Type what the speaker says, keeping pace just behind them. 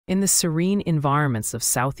In the serene environments of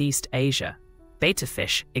Southeast Asia, betta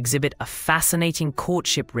fish exhibit a fascinating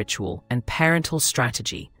courtship ritual and parental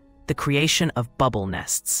strategy, the creation of bubble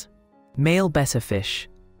nests. Male betta fish,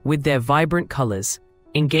 with their vibrant colors,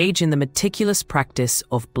 engage in the meticulous practice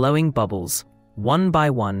of blowing bubbles, one by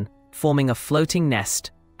one, forming a floating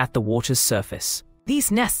nest at the water's surface.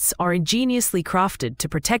 These nests are ingeniously crafted to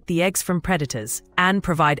protect the eggs from predators and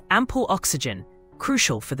provide ample oxygen,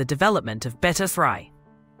 crucial for the development of betta fry.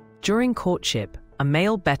 During courtship, a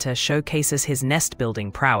male betta showcases his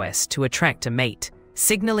nest-building prowess to attract a mate,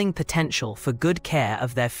 signaling potential for good care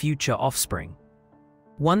of their future offspring.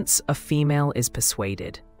 Once a female is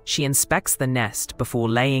persuaded, she inspects the nest before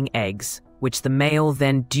laying eggs, which the male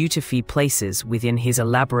then dutifully places within his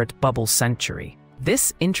elaborate bubble sanctuary.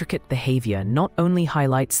 This intricate behavior not only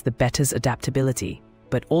highlights the betta's adaptability,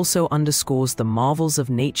 but also underscores the marvels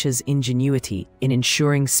of nature's ingenuity in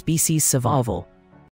ensuring species survival